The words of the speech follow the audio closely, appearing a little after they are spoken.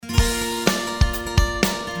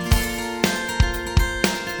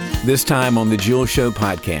This time on the Jewel Show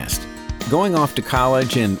podcast. Going off to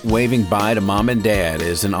college and waving bye to mom and dad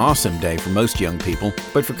is an awesome day for most young people,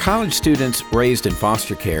 but for college students raised in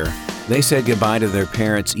foster care, they said goodbye to their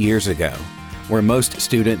parents years ago. Where most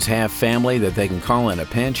students have family that they can call in a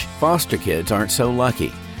pinch, foster kids aren't so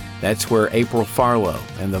lucky. That's where April Farlow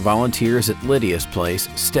and the volunteers at Lydia's place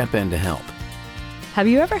step in to help. Have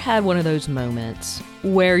you ever had one of those moments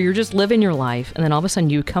where you're just living your life and then all of a sudden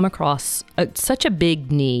you come across such a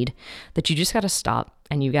big need that you just got to stop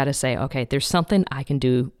and you got to say, okay, there's something I can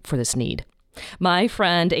do for this need? My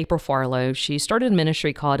friend, April Farlow, she started a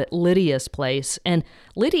ministry called Lydia's Place. And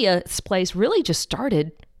Lydia's Place really just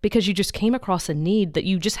started because you just came across a need that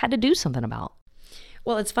you just had to do something about.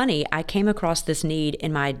 Well, it's funny. I came across this need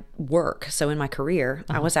in my work. So in my career,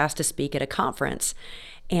 I was asked to speak at a conference.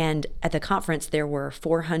 And at the conference, there were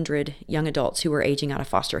 400 young adults who were aging out of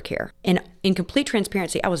foster care. And in complete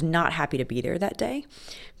transparency, I was not happy to be there that day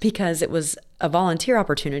because it was a volunteer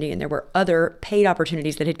opportunity and there were other paid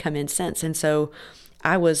opportunities that had come in since. And so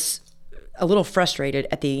I was a little frustrated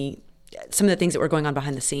at some of the things that were going on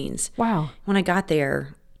behind the scenes. Wow. When I got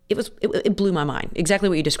there, it blew my mind. Exactly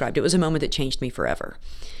what you described. It was a moment that changed me forever.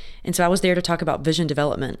 And so I was there to talk about vision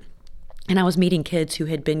development. And I was meeting kids who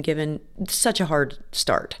had been given such a hard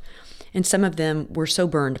start. And some of them were so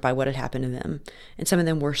burned by what had happened to them. And some of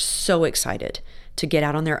them were so excited to get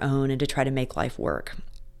out on their own and to try to make life work.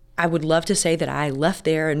 I would love to say that I left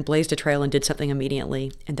there and blazed a trail and did something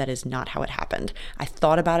immediately. And that is not how it happened. I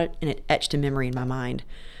thought about it and it etched a memory in my mind.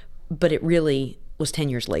 But it really was 10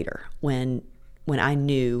 years later when I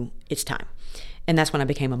knew it's time. And that's when I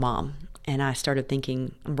became a mom. And I started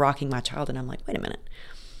thinking, I'm rocking my child and I'm like, wait a minute.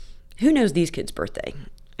 Who knows these kids' birthday?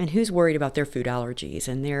 And who's worried about their food allergies?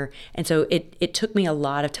 And so it took me a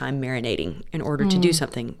lot of time marinating in order to do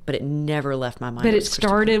something, but it never left my mind. But it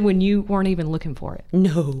started when you weren't even looking for it.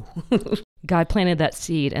 No. God planted that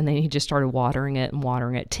seed and then he just started watering it and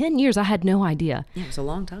watering it. 10 years, I had no idea. Yeah, it was a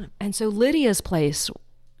long time. And so Lydia's Place,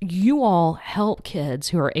 you all help kids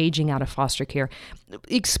who are aging out of foster care.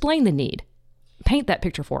 Explain the need. Paint that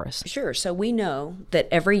picture for us. Sure. So we know that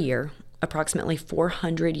every year, approximately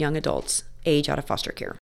 400 young adults age out of foster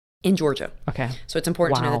care in Georgia. Okay. So it's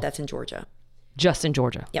important to know that that's in Georgia. Just in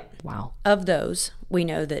Georgia? Yep. Wow. Of those, we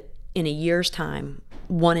know that in a year's time,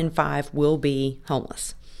 1 in 5 will be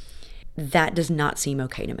homeless. That does not seem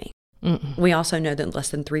okay to me. Mm-mm. We also know that less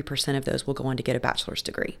than 3% of those will go on to get a bachelor's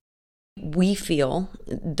degree. We feel,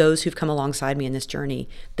 those who've come alongside me in this journey,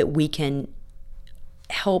 that we can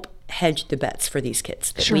help hedge the bets for these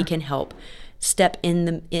kids. That we can help step in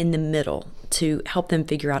the middle to help them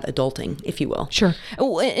figure out adulting, if you will. Sure.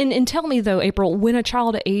 And tell me though, April, when a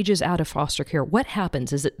child ages out of foster care, what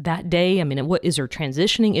happens? Is it that day? I mean, what is there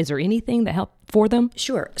transitioning? Is there anything that help for them?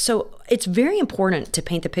 Sure. So it's very important to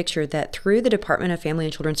paint the picture that through the Department of Family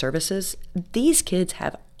and Children's Services, these kids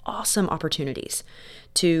have awesome opportunities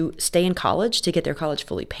to stay in college, to get their college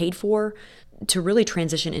fully paid for, to really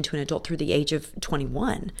transition into an adult through the age of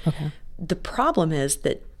 21. Okay. The problem is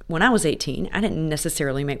that when I was 18, I didn't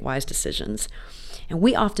necessarily make wise decisions. And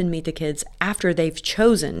we often meet the kids after they've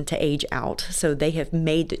chosen to age out. So they have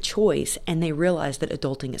made the choice and they realize that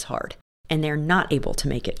adulting is hard and they're not able to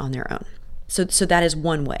make it on their own. So that is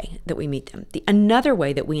one way that we meet them. Another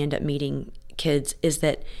way that we end up meeting kids is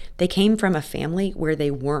that they came from a family where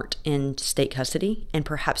they weren't in state custody and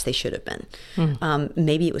perhaps they should have been.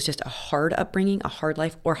 Maybe it was just a hard upbringing, a hard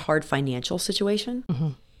life, or hard financial situation. Mm-hmm.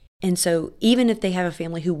 And so even if they have a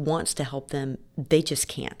family who wants to help them, they just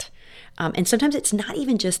can't. And sometimes it's not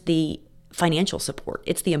even just the financial support,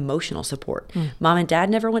 it's the emotional support. Mom and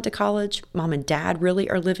dad never went to college. Mom and dad really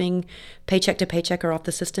are living paycheck to paycheck or off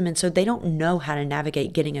the system. And so they don't know how to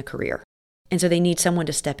navigate getting a career. And so they need someone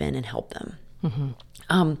to step in and help them.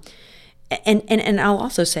 Mm-hmm. And I'll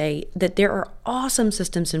also say that there are awesome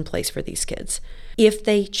systems in place for these kids if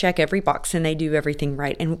they check every box and they do everything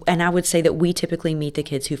right. And I would say that we typically meet the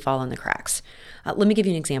kids who fall in the cracks. Let me give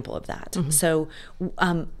you an example of that. Mm-hmm. So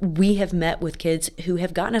we have met with kids who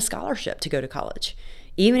have gotten a scholarship to go to college,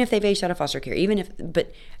 even if they've aged out of foster care,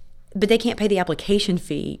 but they can't pay the application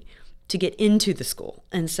fee to get into the school.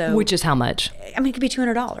 And so, which is how much? I mean, it could be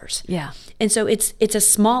 $200. Yeah. And so it's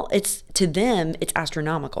to them, it's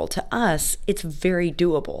astronomical. To us, it's very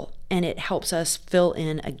doable. And it helps us fill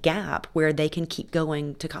in a gap where they can keep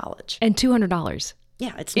going to college. And $200.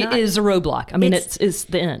 Yeah, it is a roadblock. I mean, it's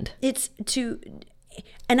the end.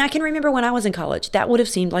 And I can remember when I was in college, that would have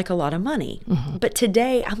seemed like a lot of money. Mm-hmm. But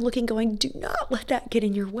today I'm looking going, do not let that get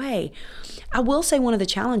in your way. I will say one of the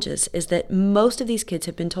challenges is that most of these kids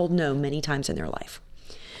have been told no many times in their life.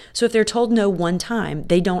 So if they're told no one time,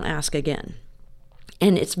 they don't ask again.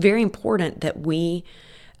 And it's very important that we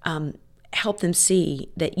help them see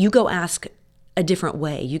that you go ask a different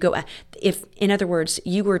way. You go, if, in other words,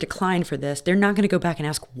 you were declined for this, they're not going to go back and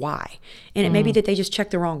ask why. And it may be that they just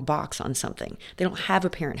checked the wrong box on something. They don't have a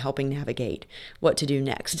parent helping navigate what to do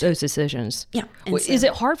next. Those decisions. Yeah. Well, is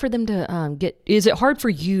it hard for them to is it hard for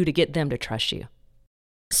you to get them to trust you?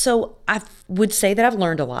 So I would say that I've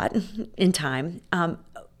learned a lot in time.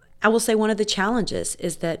 I will say one of the challenges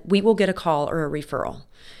is that we will get a call or a referral.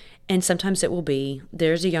 And sometimes it will be,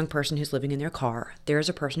 there's a young person who's living in their car. There's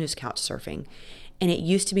a person who's couch surfing. And it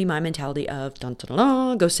used to be my mentality of, dun, dun, dun,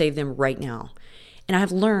 dun, go save them right now. And I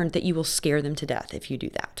have learned that you will scare them to death if you do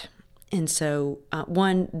that. And so,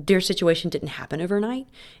 one, their situation didn't happen overnight.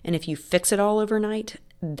 And if you fix it all overnight,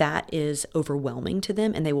 that is overwhelming to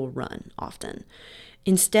them and they will run often.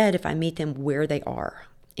 Instead, if I meet them where they are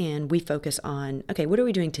and we focus on, okay, what are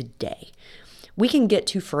we doing today? We can get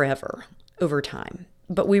to forever over time.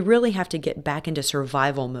 But we really have to get back into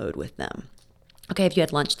survival mode with them. Okay, have you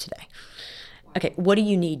had lunch today? Okay, what do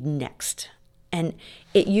you need next? And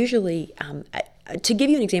it usually, to give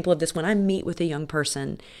you an example of this, when I meet with a young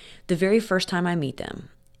person, the very first time I meet them,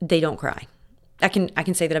 they don't cry. I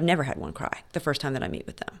can say that I've never had one cry the first time that I meet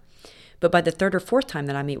with them. But by the third or fourth time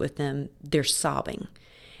that I meet with them, they're sobbing.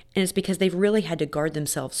 And it's because they've really had to guard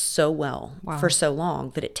themselves so well for so long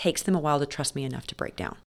that it takes them a while to trust me enough to break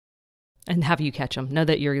down. And have you catch them? Know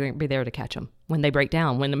that you're going to be there to catch them when they break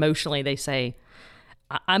down, when emotionally they say,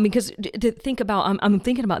 I mean, because to think about, I'm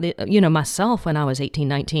thinking about, myself when I was 18,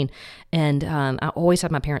 19, and I always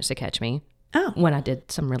had my parents to catch me. Oh. When I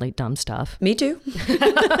did some really dumb stuff. Me too.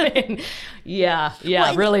 I mean, yeah,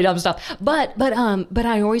 well, really dumb stuff. But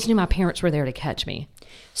I always knew my parents were there to catch me.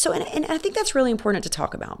 So, and I think that's really important to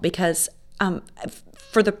talk about because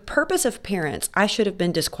for the purpose of parents, I should have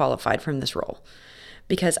been disqualified from this role.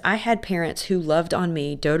 Because I had parents who loved on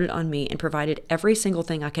me, doted on me, and provided every single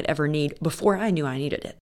thing I could ever need before I knew I needed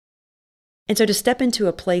it. And so to step into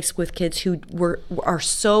a place with kids who are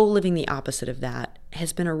so living the opposite of that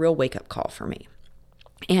has been a real wake-up call for me.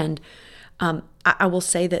 And I will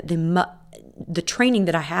say that the training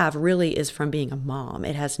that I have really is from being a mom.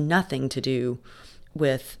 It has nothing to do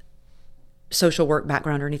with social work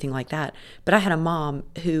background or anything like that. But I had a mom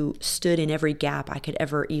who stood in every gap I could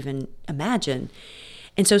ever even imagine.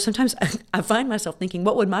 And so sometimes I find myself thinking,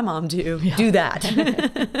 what would my mom do? Yeah. Do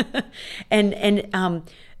that. and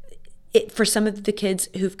for some of the kids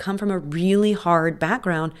who've come from a really hard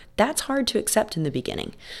background, that's hard to accept in the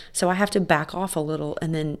beginning. So I have to back off a little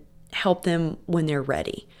and then help them when they're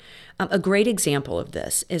ready. A great example of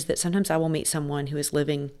this is that sometimes I will meet someone who is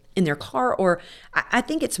living in their car, or I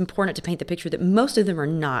think it's important to paint the picture that most of them are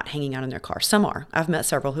not hanging out in their car. Some are. I've met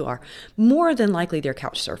several who are. More than likely they're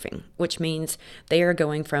couch surfing, which means they are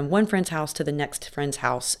going from one friend's house to the next friend's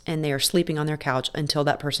house, and they are sleeping on their couch until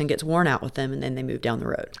that person gets worn out with them, and then they move down the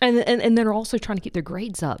road. And they're also trying to keep their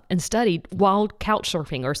grades up and study while couch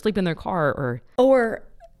surfing or sleep in their car. Or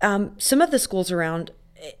some of the schools around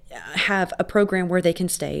have a program where they can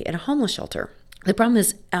stay at a homeless shelter. The problem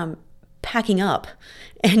is packing up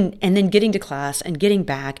and then getting to class and getting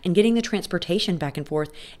back and getting the transportation back and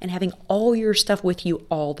forth and having all your stuff with you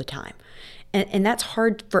all the time. And that's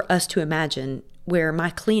hard for us to imagine, where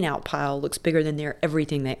my clean out pile looks bigger than their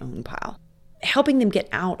everything they own pile. Helping them get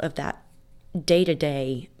out of that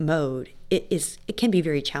day-to-day mode, it can be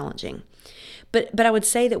very challenging. But I would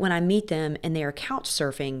say that when I meet them and they are couch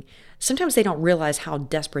surfing, sometimes they don't realize how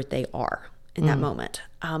desperate they are in that moment.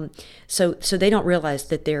 So they don't realize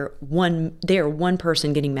that they're one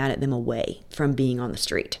person getting mad at them away from being on the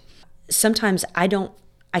street. Sometimes I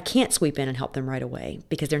can't sweep in and help them right away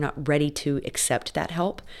because they're not ready to accept that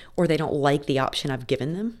help, or they don't like the option I've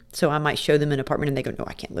given them. So I might show them an apartment and they go, no,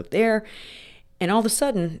 I can't live there. And all of a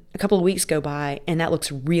sudden, a couple of weeks go by and that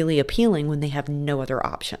looks really appealing when they have no other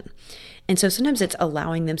option. And so sometimes it's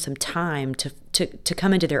allowing them some time to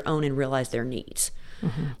come into their own and realize their needs.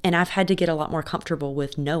 Mm-hmm. And I've had to get a lot more comfortable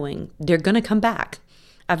with knowing they're going to come back.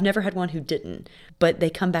 I've never had one who didn't, but they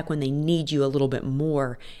come back when they need you a little bit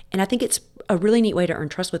more. And I think it's a really neat way to earn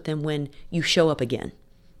trust with them when you show up again,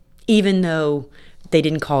 even though they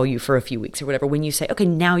didn't call you for a few weeks or whatever. When you say, okay,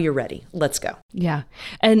 now you're ready, let's go. Yeah.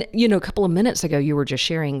 And, a couple of minutes ago, you were just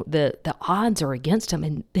sharing the odds are against them.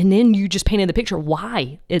 And then you just painted the picture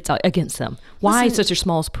why it's against them. Why such a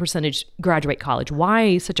small percentage graduate college?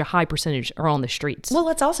 Why such a high percentage are on the streets? Well,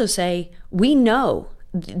 let's also say we know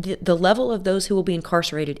the level of those who will be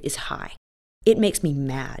incarcerated is high. It makes me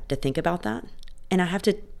mad to think about that. And I have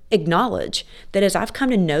to acknowledge that as I've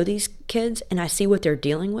come to know these kids and I see what they're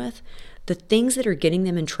dealing with, the things that are getting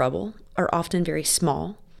them in trouble are often very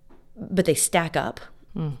small, but they stack up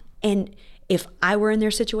And if I were in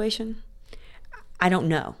their situation, I don't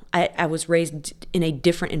know. I was raised in a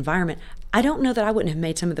different environment. I don't know that I wouldn't have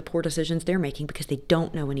made some of the poor decisions they're making because they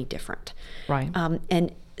don't know any different. Right.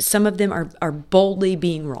 And some of them are boldly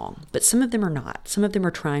being wrong, but some of them are not. Some of them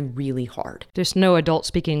are trying really hard. There's no adult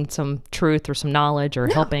speaking some truth or some knowledge or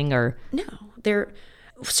helping or... No,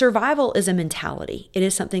 survival is a mentality. It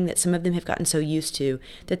is something that some of them have gotten so used to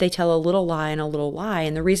that they tell a little lie and a little lie.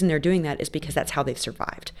 And the reason they're doing that is because that's how they've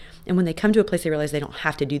survived. And when they come to a place they realize they don't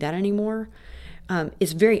have to do that anymore,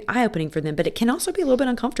 it's very eye-opening for them, but it can also be a little bit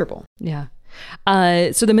uncomfortable. Yeah.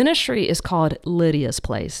 So the ministry is called Lydia's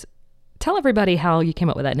Place. Tell everybody how you came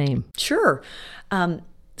up with that name. Sure.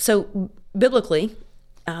 So biblically,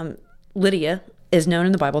 Lydia is known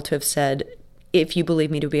in the Bible to have said, if you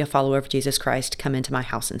believe me to be a follower of Jesus Christ, come into my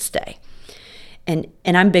house and stay. And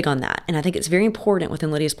I'm big on that. And I think it's very important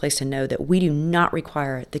within Lydia's Place to know that we do not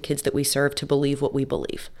require the kids that we serve to believe what we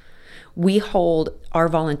believe. We hold our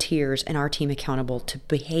volunteers and our team accountable to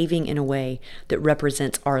behaving in a way that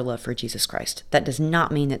represents our love for Jesus Christ. That does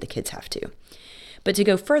not mean that the kids have to. But to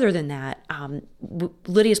go further than that,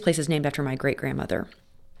 Lydia's Place is named after my great-grandmother.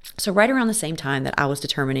 So right around the same time that I was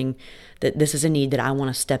determining that this is a need that I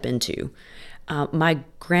want to step into, my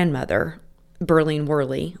grandmother, Berlin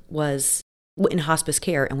Worley, was in hospice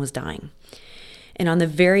care and was dying. And on the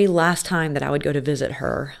very last time that I would go to visit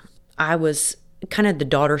her, I was kind of the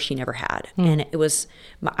daughter she never had. And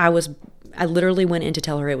I literally went in to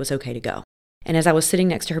tell her it was okay to go. And as I was sitting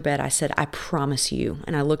next to her bed, I said, I promise you.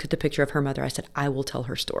 And I looked at the picture of her mother. I said, I will tell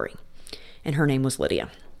her story. And her name was Lydia.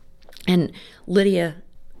 And Lydia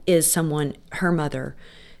is someone, her mother,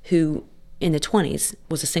 who in the 20s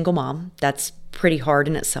was a single mom. That's pretty hard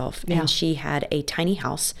in itself. Yeah. And she had a tiny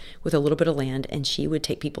house with a little bit of land, and she would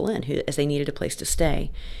take people in as they needed a place to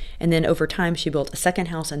stay. And then over time, she built a second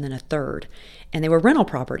house and then a third. And they were rental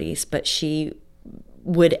properties, but she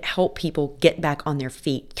would help people get back on their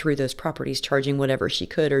feet through those properties, charging whatever she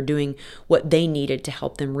could or doing what they needed to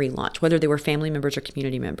help them relaunch, whether they were family members or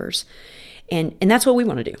community members. And that's what we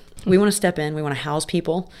want to do. We want to step in. We want to house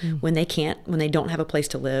people when they can't, when they don't have a place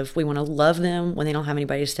to live. We want to love them when they don't have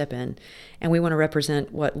anybody to step in. And we want to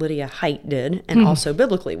represent what Lydia Height did and also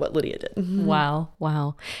biblically what Lydia did. Wow.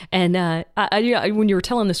 And when you were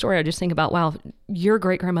telling the story, I just think about, wow, your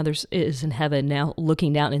great-grandmother is in heaven now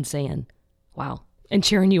looking down and saying, wow, and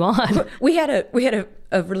cheering you on. We had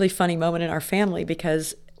a really funny moment in our family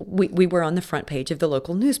because we were on the front page of the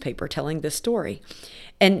local newspaper telling this story.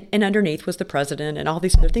 And underneath was the president and all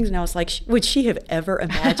these other things. And I was like, would she have ever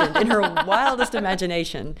imagined in her wildest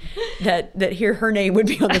imagination that here her name would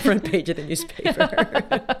be on the front page of the newspaper?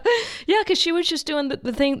 Yeah, because she was just doing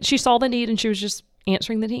the thing. She saw the need and she was just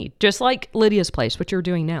answering the need, just like Lydia's Place, what you're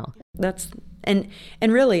doing now. And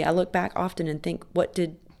really, I look back often and think, what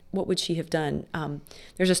would she have done?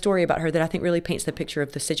 There's a story about her that I think really paints the picture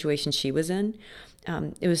of the situation she was in.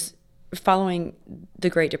 It was following the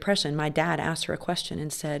Great Depression. My dad asked her a question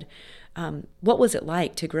and said, what was it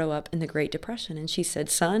like to grow up in the Great Depression? And she said,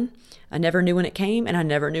 son, I never knew when it came and I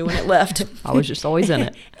never knew when it left. I was just always in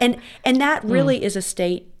it. And that really is a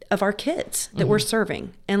state of our kids that we're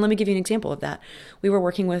serving. And let me give you an example of that. We were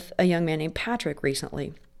working with a young man named Patrick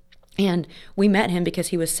recently, and we met him because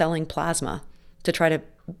he was selling plasma to try to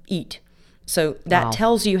eat. So that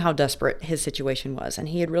tells you how desperate his situation was. And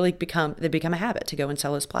he had really become a habit to go and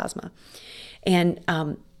sell his plasma. And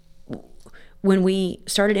when we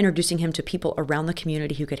started introducing him to people around the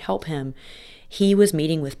community who could help him, he was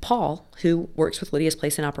meeting with Paul, who works with Lydia's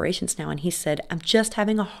Place in operations now. And he said, I'm just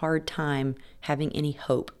having a hard time having any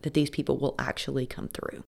hope that these people will actually come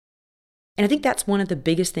through. And I think that's one of the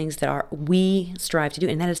biggest things that we strive to do.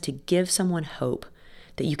 And that is to give someone hope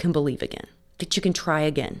that you can believe again, that you can try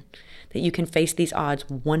again, that you can face these odds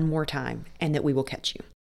one more time, and that we will catch you.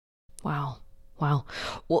 Wow. Well,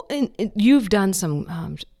 and you've done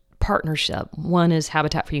some partnership. One is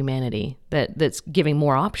Habitat for Humanity that's giving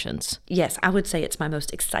more options. Yes, I would say it's my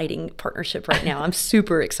most exciting partnership right now. I'm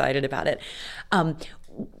super excited about it.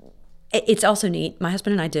 It's also neat. My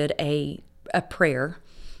husband and I did a prayer.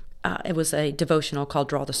 It was a devotional called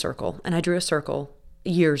Draw the Circle. And I drew a circle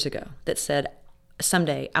years ago that said,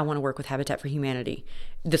 someday I want to work with Habitat for Humanity.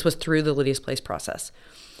 This was through the Lydia's Place process.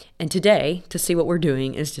 And today, to see what we're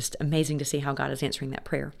doing is just amazing to see how God is answering that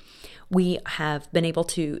prayer. We have been able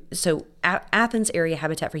to, so Athens area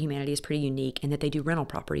Habitat for Humanity is pretty unique in that they do rental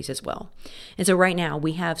properties as well. And so right now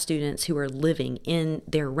we have students who are living in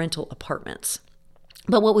their rental apartments.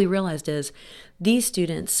 But what we realized is these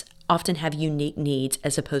students often have unique needs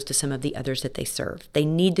as opposed to some of the others that they serve. They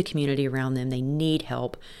need the community around them. They need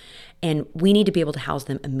help. And we need to be able to house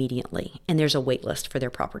them immediately. And there's a wait list for their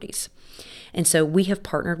properties. And so we have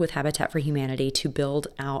partnered with Habitat for Humanity to build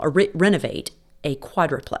out or renovate a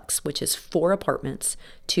quadruplex, which is 4 apartments,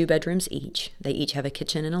 2 bedrooms each. They each have a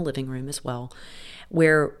kitchen and a living room as well,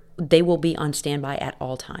 where they will be on standby at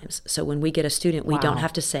all times. So when we get a student, we don't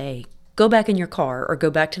have to say, go back in your car or go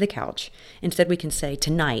back to the couch. Instead, we can say,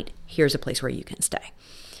 tonight, here's a place where you can stay.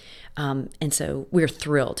 And so we're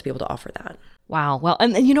thrilled to be able to offer that. Wow. Well,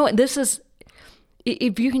 and you know what? This is,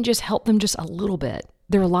 if you can just help them just a little bit,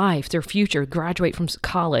 their life, their future, graduate from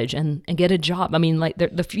college and get a job. I mean, like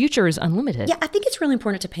the future is unlimited. Yeah, I think it's really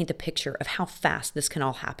important to paint the picture of how fast this can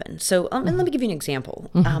all happen. So and let me give you an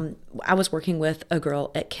example. I was working with a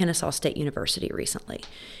girl at Kennesaw State University recently,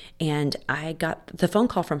 and I got the phone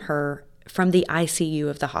call from her from the ICU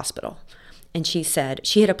of the hospital. And she said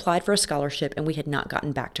she had applied for a scholarship and we had not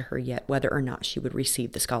gotten back to her yet whether or not she would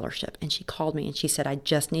receive the scholarship. And she called me and she said, I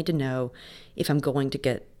just need to know if I'm going to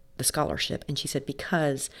get the scholarship. And she said,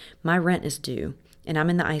 because my rent is due and I'm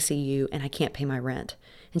in the ICU and I can't pay my rent.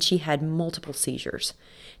 And she had multiple seizures.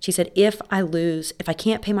 She said, if I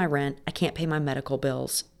can't pay my rent, I can't pay my medical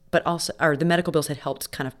bills, but also, or the medical bills had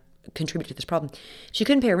helped kind of contribute to this problem. She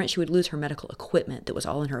couldn't pay her rent. She would lose her medical equipment that was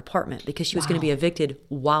all in her apartment because she was going to be evicted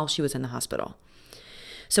while she was in the hospital.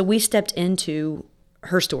 So we stepped into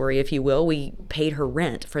her story, if you will. We paid her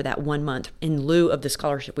rent for that 1 month in lieu of the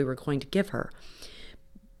scholarship we were going to give her.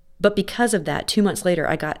 But because of that, 2 months later,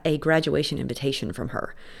 I got a graduation invitation from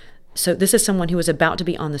her. So this is someone who was about to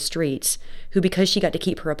be on the streets, who, because she got to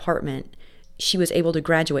keep her apartment, she was able to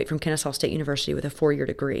graduate from Kennesaw State University with a 4-year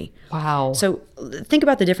degree. Wow. So think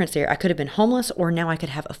about the difference there. I could have been homeless, or now I could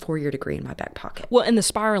have a 4-year degree in my back pocket. Well, and the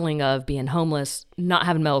spiraling of being homeless, not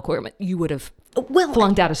having medical equipment, you would have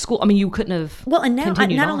flunked out of school. I mean, you couldn't have. Well, and now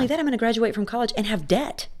continued not on. only that, I'm going to graduate from college and have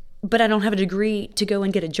debt, but I don't have a degree to go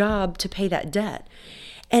and get a job to pay that debt.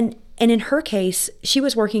 And in her case, she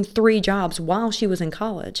was working 3 jobs while she was in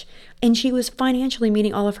college, and she was financially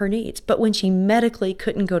meeting all of her needs. But when she medically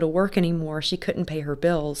couldn't go to work anymore, she couldn't pay her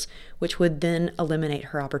bills, which would then eliminate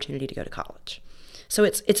her opportunity to go to college. So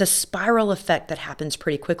it's a spiral effect that happens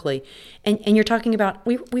pretty quickly. And you're talking about,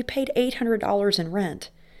 we paid $800 in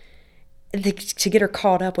rent to get her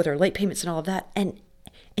caught up with her late payments and all of that, and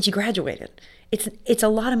she graduated. It's a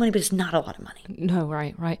lot of money, but it's not a lot of money. No,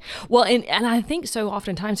 right. Well, and I think so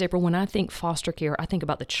oftentimes, April, when I think foster care, I think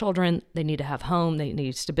about the children. They need to have home. They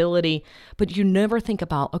need stability. But you never think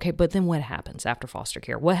about, okay, but then what happens after foster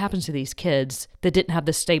care? What happens to these kids that didn't have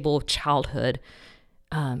this stable childhood?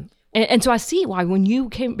 And so I see why when you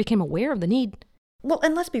became aware of the need. Well,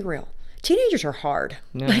 and let's be real. Teenagers are hard.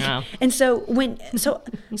 Yeah. And so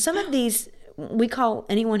some of these, we call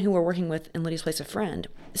anyone who we're working with in Lydia's Place a friend.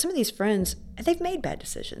 Some of these friends, they've made bad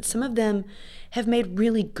decisions. Some of them have made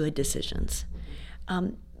really good decisions.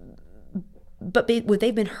 But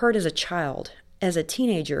they've been hurt as a child. As a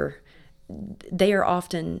teenager, they are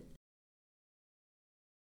often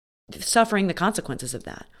suffering the consequences of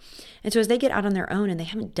that. And so as they get out on their own and they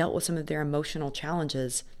haven't dealt with some of their emotional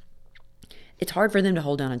challenges, it's hard for them to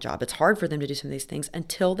hold down a job. It's hard for them to do some of these things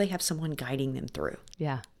until they have someone guiding them through.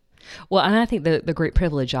 Yeah. Well, and I think the great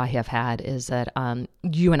privilege I have had is that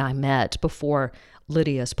you and I met before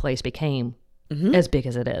Lydia's Place became as big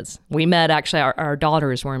as it is. We met, actually, our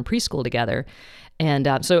daughters were in preschool together. And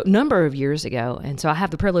so a number of years ago. And so I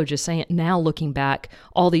have the privilege of saying it now, looking back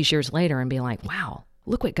all these years later and being like, wow,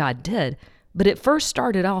 look what God did. But it first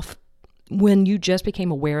started off when you just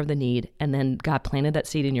became aware of the need, and then God planted that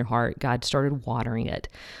seed in your heart. God started watering it.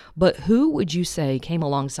 But who would you say came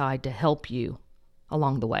alongside to help you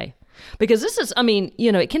along the way? Because this is, I mean,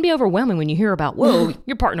 it can be overwhelming when you hear about, whoa,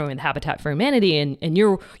 you're partnering with Habitat for Humanity and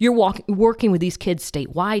you're working with these kids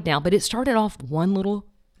statewide now, but it started off one little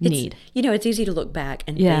need. It's easy to look back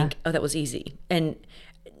and think, oh, that was easy. And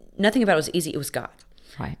nothing about it was easy. It was God.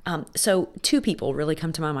 Right. So 2 people really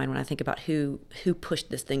come to my mind when I think about who pushed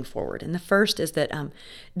this thing forward. And the first is that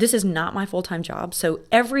this is not my full-time job. So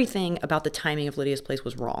everything about the timing of Lydia's Place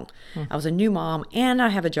was wrong. I was a new mom and I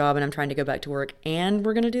have a job and I'm trying to go back to work and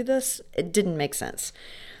we're going to do this. It didn't make sense.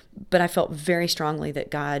 But I felt very strongly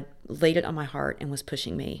that God laid it on my heart and was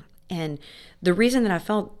pushing me. And the reason that I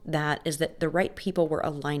felt that is that the right people were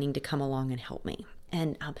aligning to come along and help me.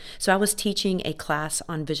 And so I was teaching a class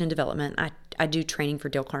on vision development. I do training for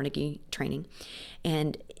Dale Carnegie training.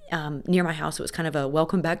 And near my house, it was kind of a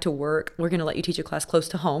welcome back to work. We're going to let you teach a class close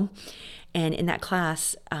to home. And in that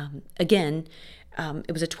class, again,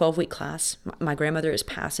 It was a 12-week class. My grandmother is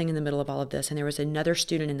passing in the middle of all of this, and there was another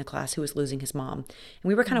student in the class who was losing his mom. And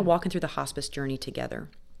we were kind of walking through the hospice journey together.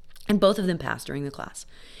 And both of them passed during the class.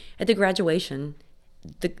 At the graduation,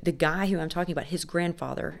 the guy who I'm talking about, his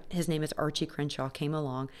grandfather, his name is Archie Crenshaw, came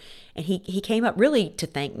along, and he came up really to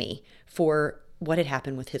thank me for what had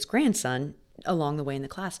happened with his grandson along the way in the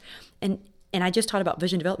class. And I just taught about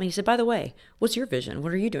vision development. He said, by the way, what's your vision?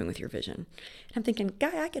 What are you doing with your vision? And I'm thinking,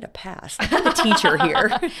 guy, I get a pass. I'm the teacher here.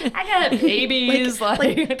 I got babies.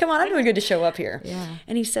 like, come on, I'm doing good to show up here. Yeah.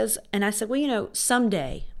 And he says, and I said, well,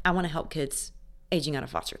 someday I want to help kids aging out of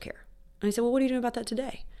foster care. And he said, well, what are you doing about that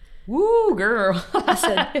today? Woo, girl. I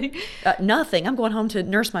said, nothing. I'm going home to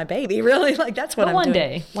nurse my baby. Really? Like, that's what I'm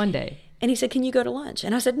doing. One day. And he said, can you go to lunch?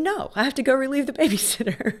 And I said, no, I have to go relieve the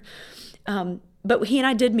babysitter. But he and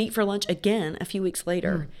I did meet for lunch again a few weeks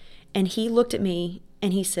later. And he looked at me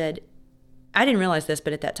and he said, I didn't realize this,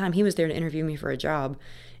 but at that time he was there to interview me for a job.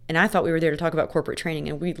 And I thought we were there to talk about corporate training.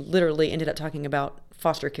 And we literally ended up talking about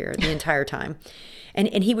foster care the entire time.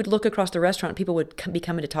 And he would look across the restaurant. People would be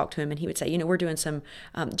coming to talk to him. And he would say, we're doing some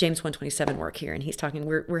James 127 work here. And he's talking,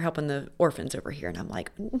 we're helping the orphans over here. And I'm like,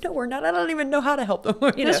 no, we're not. I don't even know how to help them.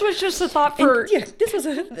 This was just a thought for... this was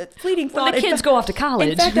a fleeting thought. When the kids go off to college.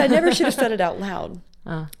 In fact, I never should have said it out loud.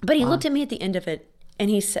 But he looked at me at the end of it. And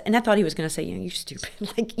he said, and I thought he was going to say, you're stupid.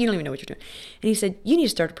 Like, you don't even know what you're doing. And he said, you need to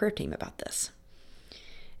start a prayer team about this.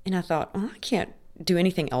 And I thought, I can't do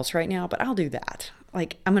anything else right now, but I'll do that.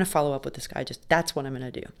 Like, I'm going to follow up with this guy. That's what I'm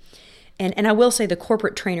going to do. And I will say the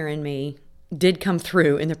corporate trainer in me did come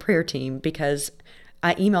through in the prayer team, because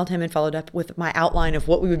I emailed him and followed up with my outline of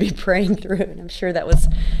what we would be praying through. And I'm sure that was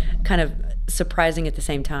kind of surprising at the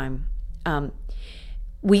same time.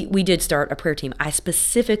 We did start a prayer team. I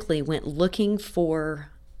specifically went looking for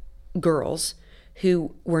girls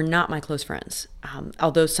who were not my close friends.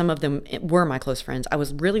 Although some of them were my close friends, I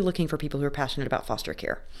was really looking for people who were passionate about foster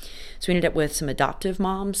care. So we ended up with some adoptive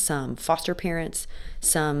moms, some foster parents,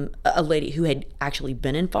 a lady who had actually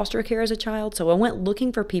been in foster care as a child. So I went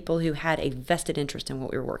looking for people who had a vested interest in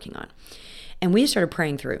what we were working on. And we started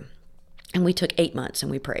praying through. And we took 8 months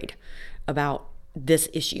and we prayed about this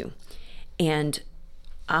issue. And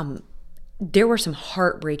there were some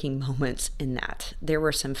heartbreaking moments in that. There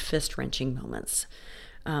were some fist-wrenching moments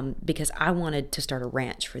because I wanted to start a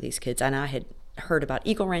ranch for these kids. And I had heard about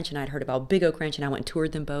Eagle Ranch and I'd heard about Big Oak Ranch, and I went and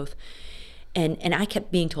toured them both. And I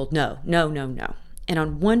kept being told, no. And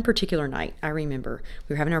on one particular night, I remember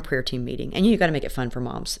we were having our prayer team meeting, and you got to make it fun for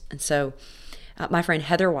moms. And so my friend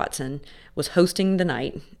Heather Watson was hosting the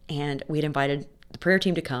night, and we had invited the prayer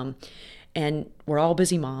team to come. And we're all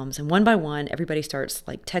busy moms. And one by one, everybody starts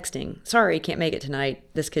like texting, sorry, can't make it tonight.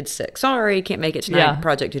 This kid's sick. Sorry, can't make it tonight. Yeah.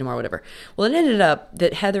 Project due tomorrow, whatever. Well, it ended up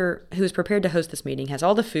that Heather, who was prepared to host this meeting, has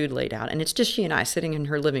all the food laid out. And it's just she and I sitting in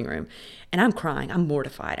her living room. And I'm crying. I'm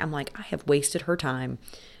mortified. I'm like, I have wasted her time.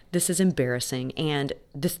 This is embarrassing. And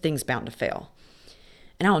this thing's bound to fail.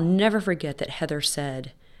 And I'll never forget that Heather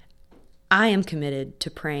said, I am committed to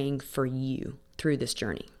praying for you through this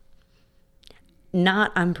journey.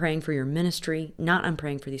 Not I'm praying for your ministry, not I'm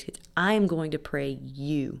praying for these kids. I am going to pray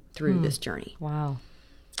you through this journey. Wow.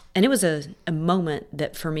 And it was a moment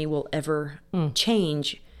that for me will ever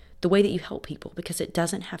change the way that you help people, because it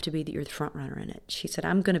doesn't have to be that you're the front runner in it. She said,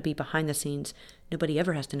 I'm going to be behind the scenes. Nobody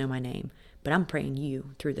ever has to know my name, but I'm praying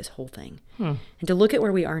you through this whole thing. And to look at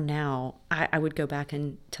where we are now, I would go back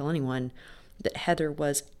and tell anyone that Heather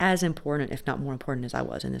was as important, if not more important, as I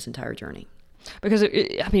was in this entire journey. Because,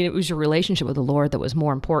 it was your relationship with the Lord that was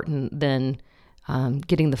more important than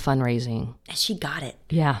getting the fundraising. And she got it.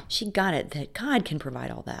 Yeah. She got it, that God can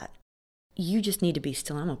provide all that. You just need to be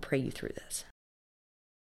still. I'm going to pray you through this.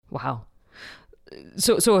 Wow.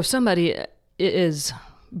 So if somebody is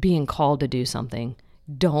being called to do something,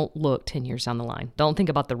 don't look 10 years down the line. Don't think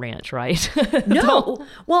about the ranch, right? No.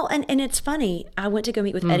 Well, and it's funny. I went to go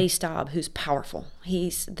meet with Eddie Staub, who's powerful.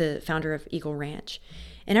 He's the founder of Eagle Ranch.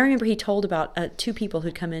 And I remember he told about 2 people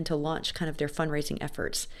who'd come in to launch kind of their fundraising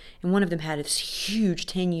efforts. And one of them had this huge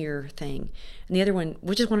 10-year thing. And the other one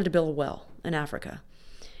just wanted to build a well in Africa.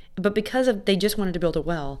 But because they just wanted to build a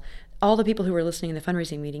well, all the people who were listening in the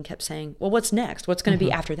fundraising meeting kept saying, well, what's next? What's going to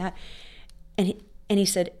be after that? And he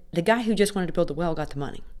said, the guy who just wanted to build the well got the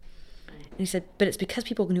money. And he said, but it's because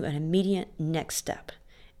people knew an immediate next step.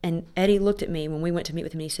 And Eddie looked at me when we went to meet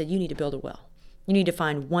with him, and he said, you need to build a well. You need to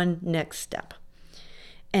find one next step.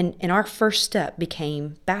 And our first step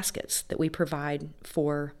became baskets that we provide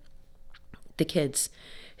for the kids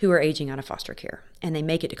who are aging out of foster care, and they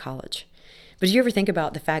make it to college. But did you ever think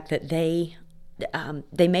about the fact that they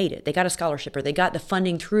made it? They got a scholarship, or they got the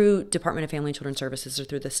funding through Department of Family and Children's Services or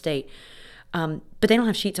through the state But they don't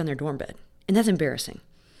have sheets on their dorm bed. And that's embarrassing.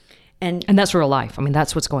 And that's real life. I mean,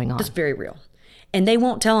 that's what's going on. That's very real. And they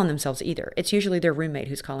won't tell on themselves either. It's usually their roommate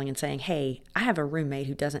who's calling and saying, hey, I have a roommate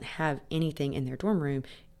who doesn't have anything in their dorm room.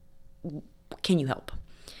 Can you help?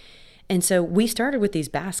 And so we started with these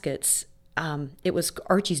baskets. It was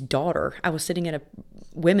Archie's daughter. I was sitting at a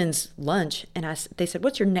women's lunch, and they said,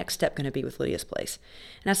 what's your next step going to be with Lydia's place?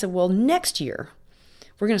 And I said, well, next year,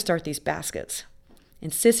 we're going to start these baskets.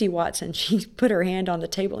 And Sissy Watson, she put her hand on the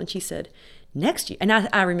table, and she said, next year. And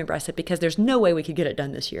I remember I said, because there's no way we could get it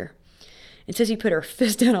done this year. And Sissy put her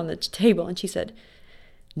fist down on the table, and she said,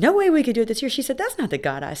 no way we could do it this year. She said, that's not the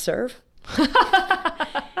God I serve.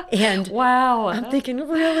 And wow, I'm thinking,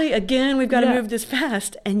 really? Again, we've got to move this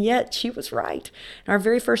fast. And yet she was right. In our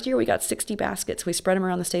very first year, we got 60 baskets. We spread them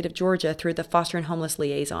around the state of Georgia through the foster and homeless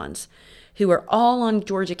liaisons, who are all on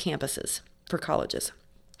Georgia campuses for colleges.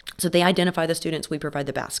 So they identify the students, we provide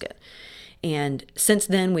the basket. And since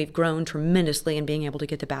then, we've grown tremendously in being able to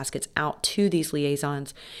get the baskets out to these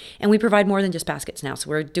liaisons. And we provide more than just baskets now. So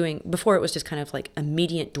we're doing, before it was just kind of like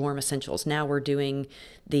immediate dorm essentials. Now we're doing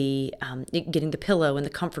the, getting the pillow and the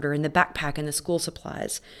comforter and the backpack and the school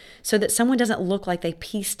supplies, so that someone doesn't look like they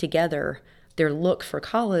piece together their look for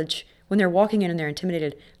college. When they're walking in and they're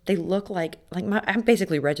intimidated, they look like I'm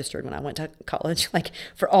basically registered when I went to college, like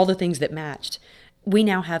for all the things that matched. We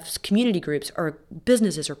now have community groups or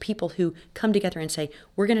businesses or people who come together and say,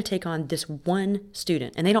 we're going to take on this one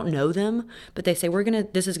student. And they don't know them, but they say,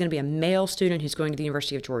 this is going to be a male student who's going to the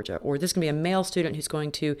University of Georgia, or this is going to be a male student who's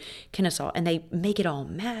going to Kennesaw. And they make it all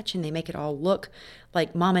match, and they make it all look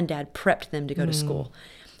like mom and dad prepped them to go to school.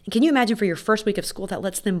 And can you imagine for your first week of school, that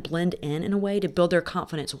lets them blend in a way to build their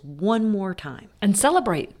confidence one more time. And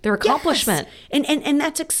celebrate their accomplishment. Yes. And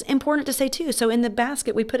that's important to say too. So in the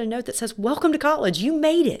basket, we put a note that says, welcome to college, you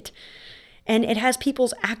made it. And it has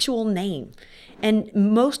people's actual name. And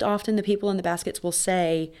most often the people in the baskets will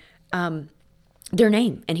say their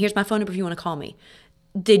name. And here's my phone number if you want to call me.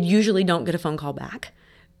 They usually don't get a phone call back,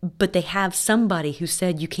 but they have somebody who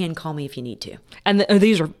said, you can call me if you need to. And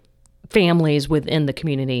these are families within the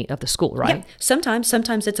community of the school, right? Yeah.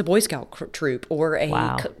 Sometimes it's a Boy Scout troop or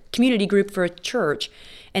a community group for a church,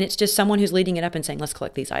 and it's just someone who's leading it up and saying, let's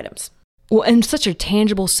collect these items. Well, and such a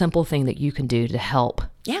tangible, simple thing that you can do to help.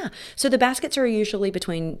 Yeah. So the baskets are usually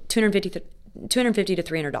between $250 to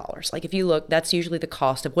 $300. Like if you look, that's usually the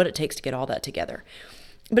cost of what it takes to get all that together.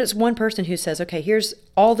 But it's one person who says, okay, here's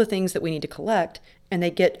all the things that we need to collect.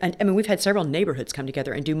 And we've had several neighborhoods come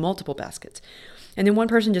together and do multiple baskets. And then one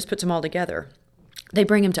person just puts them all together. They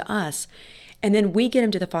bring them to us. And then we get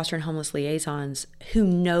them to the foster and homeless liaisons who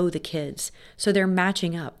know the kids. So they're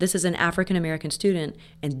matching up. This is an African-American student,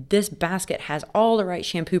 and this basket has all the right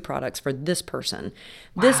shampoo products for this person.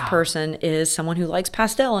 Wow. This person is someone who likes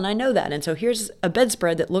pastel, and I know that. And so here's a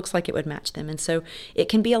bedspread that looks like it would match them. And so it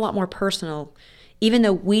can be a lot more personal. Even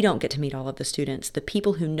though we don't get to meet all of the students, the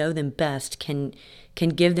people who know them best can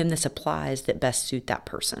give them the supplies that best suit that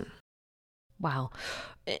person. Wow.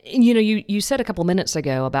 You know, you said a couple minutes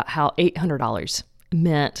ago about how $800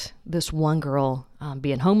 meant this one girl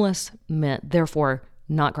being homeless, meant therefore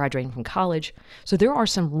not graduating from college. So there are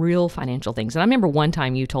some real financial things. And I remember one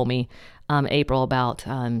time you told me, April, about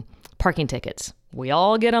parking tickets. We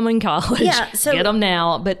all get them in college. Yeah, so get them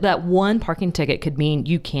now. But that one parking ticket could mean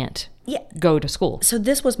you can't go to school. So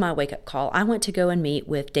this was my wake-up call. I went to go and meet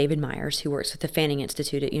with David Myers, who works with the Fanning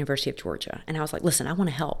Institute at University of Georgia. And I was like, listen, I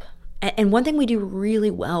want to help. And one thing we do really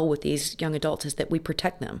well with these young adults is that we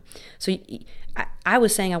protect them. So I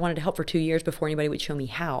was saying I wanted to help for 2 years before anybody would show me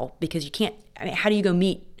how, because you can't, how do you go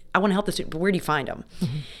meet? I want to help the student, but where do you find them?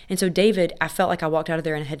 Mm-hmm. And so David, I felt like I walked out of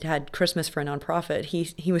there and had Christmas for a nonprofit.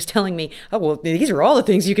 He was telling me, oh, well, these are all the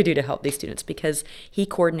things you could do to help these students, because he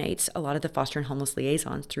coordinates a lot of the foster and homeless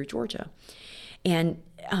liaisons through Georgia. And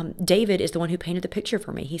David is the one who painted the picture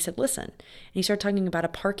for me. He said, listen, and he started talking about a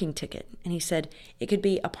parking ticket. And he said, it could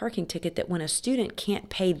be a parking ticket that when a student can't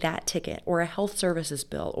pay that ticket, or a health services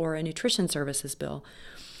bill, or a nutrition services bill,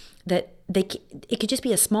 that it could just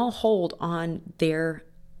be a small hold on their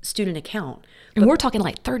student account. And we're talking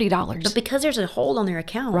like $30. But because there's a hold on their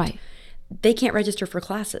account, right, they can't register for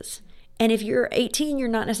classes. And if you're 18, you're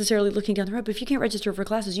not necessarily looking down the road. But if you can't register for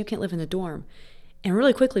classes, you can't live in the dorm. And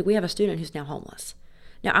really quickly, we have a student who's now homeless.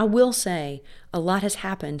 Now, I will say a lot has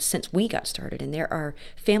happened since we got started, and there are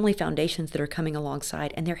family foundations that are coming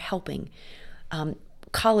alongside, and they're helping.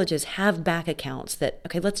 Colleges have back accounts that,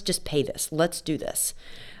 okay, let's just pay this. Let's do this.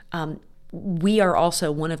 We are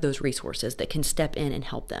also one of those resources that can step in and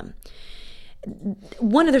help them.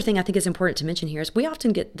 One other thing I think is important to mention here is we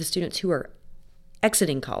often get the students who are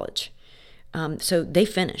exiting college. So they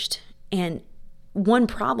finished, And one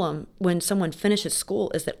problem when someone finishes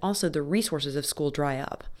school is that also the resources of school dry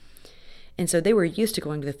up. And so they were used to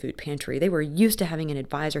going to the food pantry. They were used to having an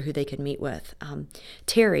advisor who they could meet with.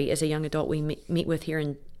 Terry is a young adult we meet with here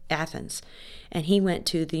in Athens, and he went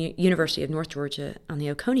to the University of North Georgia on the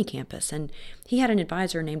Oconee campus, and he had an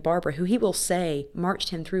advisor named Barbara who he will say marched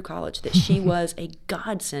him through college, that she was a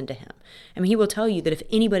godsend to him. I mean, he will tell you that if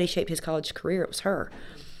anybody shaped his college career, it was her.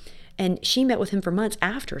 And she met with him for months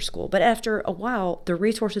after school. But after a while, the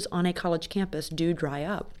resources on a college campus do dry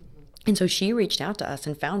up. And so she reached out to us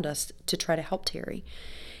and found us to try to help Terry.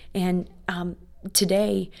 And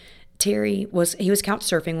today, Terry was couch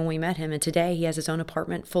surfing when we met him. And today he has his own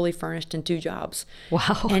apartment, fully furnished, and 2 jobs.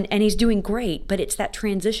 Wow. And he's doing great. But it's that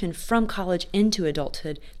transition from college into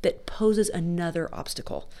adulthood that poses another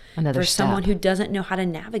obstacle for someone who doesn't know how to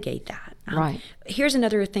navigate that. Right. Here's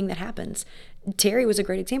another thing that happens. Terry was a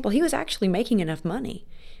great example. He was actually making enough money.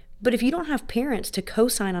 But if you don't have parents to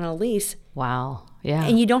co-sign on a lease, wow, yeah,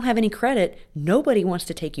 and you don't have any credit, nobody wants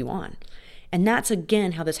to take you on. And that's,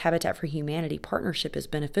 again, how this Habitat for Humanity partnership is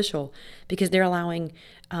beneficial, because they're allowing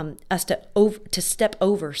us to step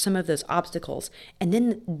over some of those obstacles. And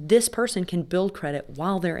then this person can build credit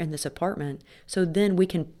while they're in this apartment. So then we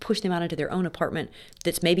can push them out into their own apartment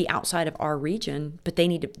that's maybe outside of our region, but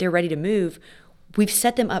they're ready to move. We've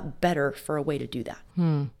set them up better for a way to do that.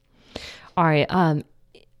 All right.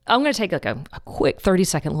 I'm going to take like a quick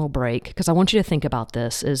 30-second little break, because I want you to think about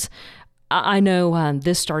this. I know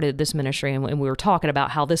this ministry, and we were talking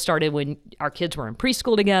about how this started when our kids were in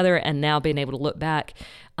preschool together, and now being able to look back.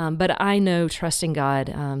 But I know trusting God,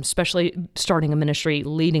 especially starting a ministry,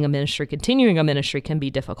 leading a ministry, continuing a ministry, can be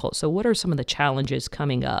difficult. So what are some of the challenges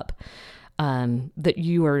coming up that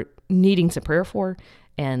you are needing some prayer for?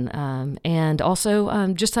 And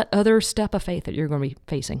also just that other step of faith that you're going to be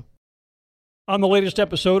facing. On the latest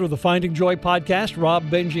episode of the Finding Joy podcast, Rob,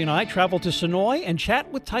 Benji, and I travel to Sonoy and chat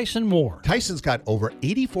with Tyson Moore. Tyson's got over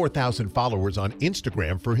 84,000 followers on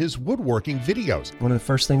Instagram for his woodworking videos. One of the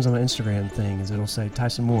first things on the Instagram thing is it'll say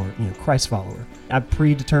Tyson Moore, Christ follower. I've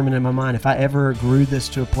predetermined in my mind, if I ever grew this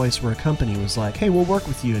to a place where a company was like, hey, we'll work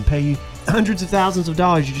with you and pay you hundreds of thousands of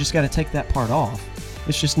dollars, you just got to take that part off.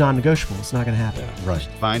 It's just non-negotiable. It's not going to happen. Yeah, right.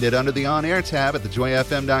 Find it under the On Air tab at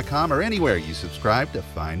thejoyfm.com or anywhere you subscribe to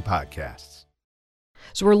find podcasts.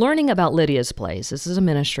 So we're learning about Lydia's Place. This is a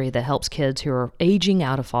ministry that helps kids who are aging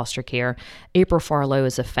out of foster care. April Farlow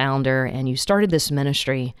is a founder, and you started this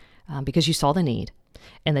ministry because you saw the need.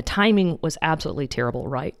 And the timing was absolutely terrible,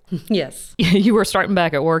 right? Yes. You were starting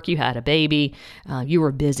back at work. You had a baby. You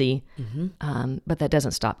were busy. But that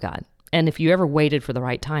doesn't stop God. And if you ever waited for the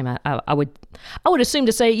right time, I would assume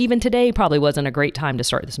to say even today probably wasn't a great time to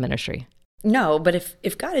start this ministry. No, but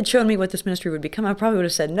if God had shown me what this ministry would become, I probably would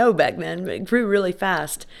have said no back then. But it grew really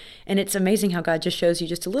fast. And it's amazing how God just shows you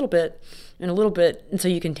just a little bit, and so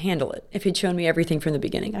you can handle it. If he'd shown me everything from the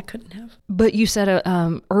beginning, I couldn't have. But you said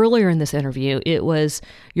earlier in this interview, it was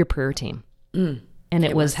your prayer team. And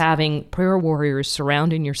it was having prayer warriors,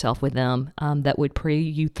 surrounding yourself with them that would pray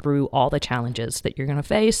you through all the challenges that you're going to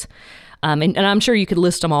face. And I'm sure you could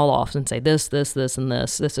list them all off and say, this, and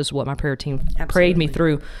this. This is what my prayer team prayed me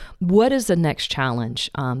through. What is the next challenge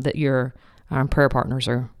that your prayer partners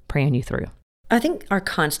are praying you through? I think our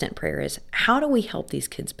constant prayer is, how do we help these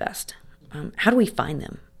kids best? How do we find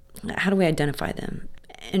them? How do we identify them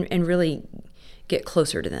and really get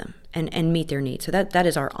closer to them and meet their needs? So that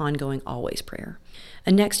is our ongoing, always prayer.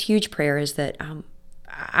 A next huge prayer is that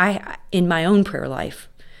I, in my own prayer life,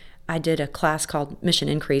 I did a class called Mission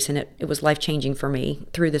Increase, and it was life-changing for me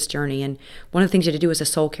through this journey. And one of the things you had to do was a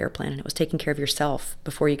soul care plan, and it was taking care of yourself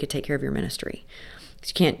before you could take care of your ministry.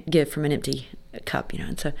 Because you can't give from an empty cup,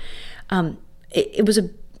 And so it was a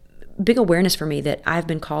big awareness for me that I've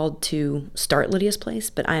been called to start Lydia's Place,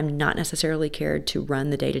 but I am not necessarily cared to run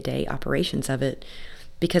the day-to-day operations of it,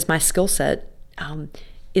 because my skill set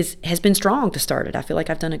has been strong to start it. I feel like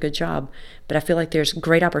I've done a good job, but I feel like there's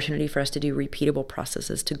great opportunity for us to do repeatable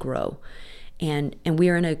processes to grow. And we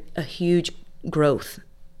are in a huge growth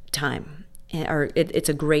time, or it's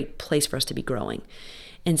a great place for us to be growing.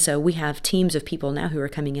 And so we have teams of people now who are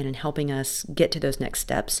coming in and helping us get to those next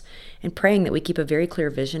steps, and praying that we keep a very clear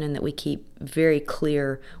vision and that we keep very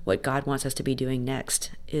clear what God wants us to be doing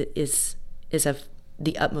next is of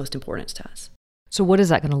the utmost importance to us. So what is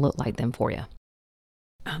that going to look like then for you?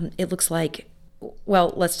 It looks like,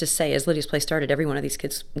 well, let's just say, as Lydia's Place started, every one of these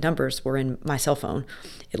kids' numbers were in my cell phone.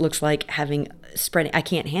 It looks like spreading. I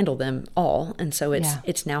can't handle them all, and so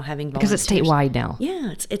it's now having volunteers. Because it's statewide now.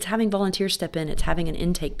 Yeah, it's having volunteers step in. It's having an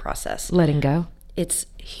intake process. Letting go. It's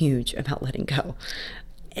huge about letting go.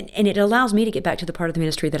 and it allows me to get back to the part of the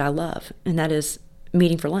ministry that I love, and that is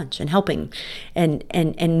meeting for lunch and helping and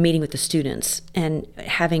meeting with the students and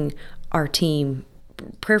having our team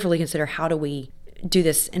prayerfully consider how do we do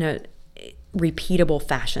this in a repeatable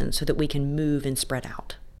fashion so that we can move and spread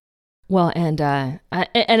out. Well, and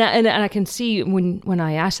I can see when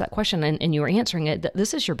I asked that question and you were answering it, that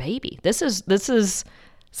this is your baby. This is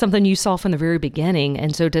something you saw from the very beginning.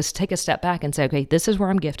 And so just take a step back and say, okay, this is where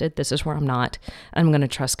I'm gifted. This is where I'm not. I'm going to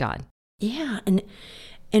trust God. Yeah. And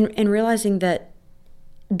realizing that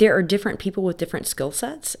there are different people with different skill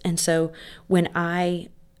sets. And so when I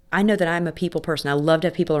know that I'm a people person. I love to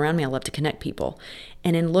have people around me. I love to connect people.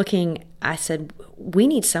 And in looking, I said, we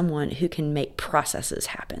need someone who can make processes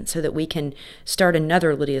happen so that we can start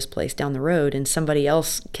another Lydia's Place down the road and somebody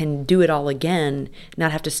else can do it all again,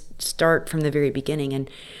 not have to start from the very beginning. And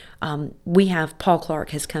we have Paul Clark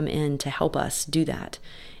has come in to help us do that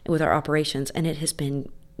with our operations. And it has been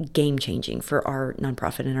game-changing for our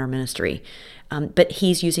nonprofit and our ministry. But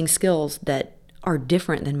he's using skills that are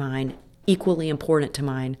different than mine, equally important to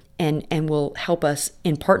mine, and will help us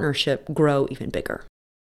in partnership grow even bigger.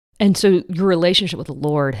 And so your relationship with the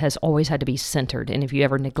Lord has always had to be centered. And if you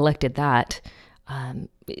ever neglected that,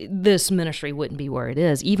 this ministry wouldn't be where it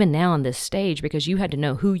is, even now in this stage, because you had to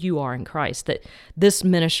know who you are in Christ, that this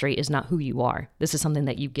ministry is not who you are. This is something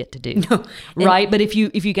that you get to do. No. Right? But if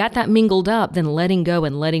you got that mingled up, then letting go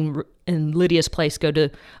and letting in Lydia's Place go to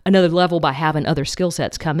another level by having other skill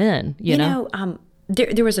sets come in, you know?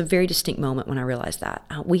 There was a very distinct moment when I realized that.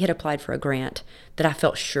 We had applied for a grant that I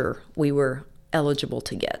felt sure we were eligible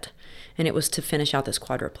to get, and it was to finish out this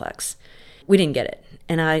quadruplex. We didn't get it,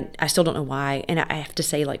 and I still don't know why, and I have to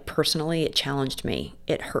say, like, personally, it challenged me.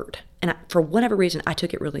 It hurt, and for whatever reason, I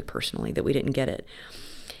took it really personally that we didn't get it.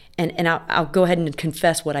 And I'll go ahead and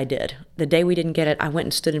confess what I did. The day we didn't get it, I went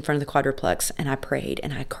and stood in front of the quadruplex, and I prayed,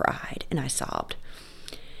 and I cried, and I sobbed.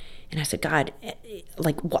 And I said, God,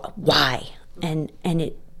 like, why? And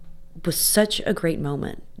it was such a great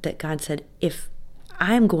moment that God said, if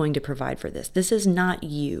I'm going to provide for this, this is not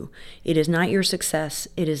you. It is not your success.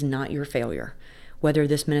 It is not your failure, whether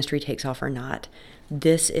this ministry takes off or not.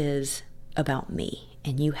 This is about me,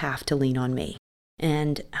 and you have to lean on me.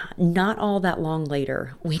 And not all that long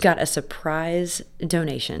later, we got a surprise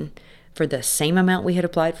donation for the same amount we had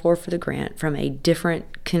applied for the grant from a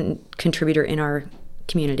different contributor in our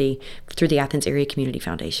community through the Athens Area Community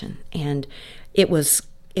Foundation. And it was,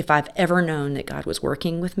 if I've ever known that God was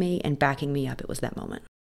working with me and backing me up, it was that moment.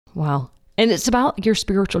 Wow. And it's about your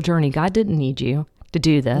spiritual journey. God didn't need you to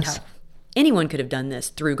do this. No. Anyone could have done this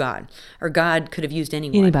through God, or God could have used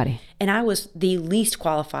anyone. Anybody. And I was the least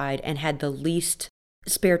qualified and had the least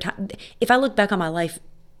spare time. If I look back on my life,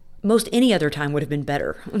 most any other time would have been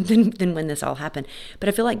better than when this all happened. But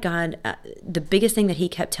I feel like God, the biggest thing that he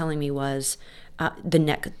kept telling me was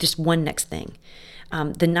just one next thing.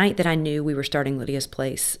 The night that I knew we were starting Lydia's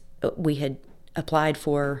Place, we had applied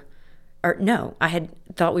for, I had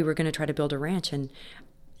thought we were going to try to build a ranch, and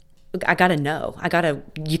I got to know.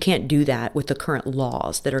 You can't do that with the current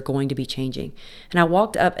laws that are going to be changing. And I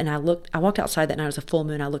walked up and I walked outside that night, it was a full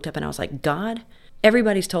moon. I looked up and I was like, God,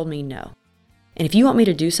 everybody's told me no. And if you want me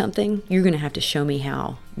to do something, you're going to have to show me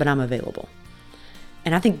how, but I'm available.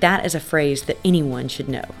 And I think that is a phrase that anyone should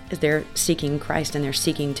know as they're seeking Christ and they're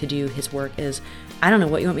seeking to do his work is, I don't know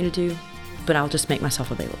what you want me to do, but I'll just make myself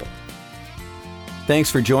available. Thanks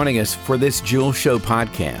for joining us for this Jewel Show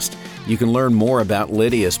podcast. You can learn more about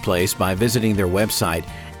Lydia's Place by visiting their website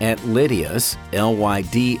at Lydia's,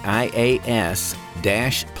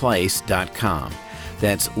 LYDIAS-place.com.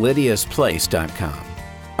 That's lydiasplace.com.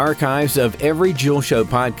 Archives of every Jewel Show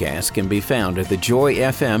podcast can be found at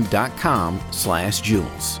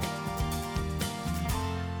thejoyfm.com/jewels.